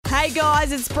Hey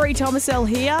guys, it's Brie Thomasell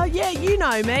here. Yeah, you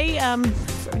know me.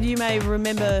 You may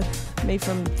remember me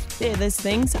from there's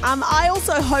things. I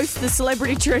also host the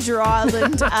Celebrity Treasure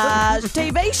Island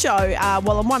TV show.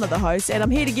 Well, I'm one of the hosts, and I'm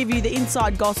here to give you the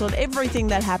inside gossip on everything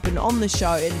that happened on the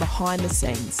show and behind the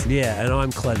scenes. Yeah, and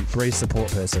I'm Clint, Bree's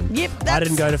support person. Yep, I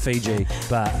didn't go to Fiji,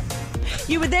 but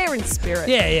you were there in spirit.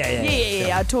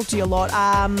 Yeah. I talk to you a lot.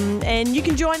 And you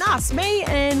can join us, me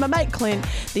and my mate Clint,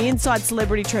 the Inside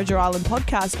Celebrity Treasure Island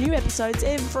podcast. New episodes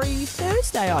every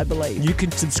Thursday, I believe. you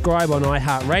can subscribe on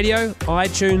iHeartRadio,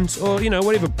 iTunes, or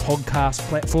whatever podcast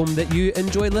platform that you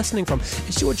enjoy listening from.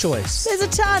 It's your choice. There's a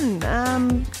ton.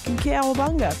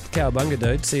 Cowabunga. Cowabunga,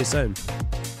 dude. See you soon.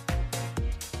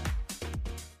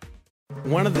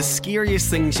 One of the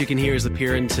scariest things you can hear as a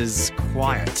parent is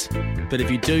quiet. But if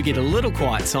you do get a little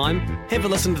quiet time, have a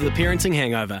listen to The Parenting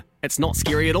Hangover. It's not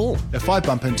scary at all. If I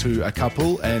bump into a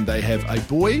couple and they have a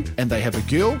boy and they have a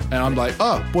girl, and I'm like,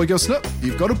 oh, boy, girl, snip.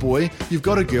 You've got a boy, you've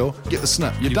got a girl, get the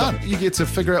snip. You're done. You get to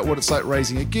figure out what it's like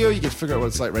raising a girl, you get to figure out what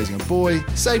it's like raising a boy,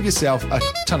 save yourself a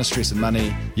ton of stress and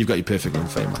money. You've got your perfect little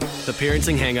family. The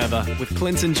Parenting Hangover with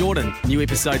Clint and Jordan. New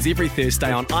episodes every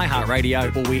Thursday on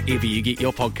iHeartRadio or wherever you get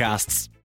your podcasts.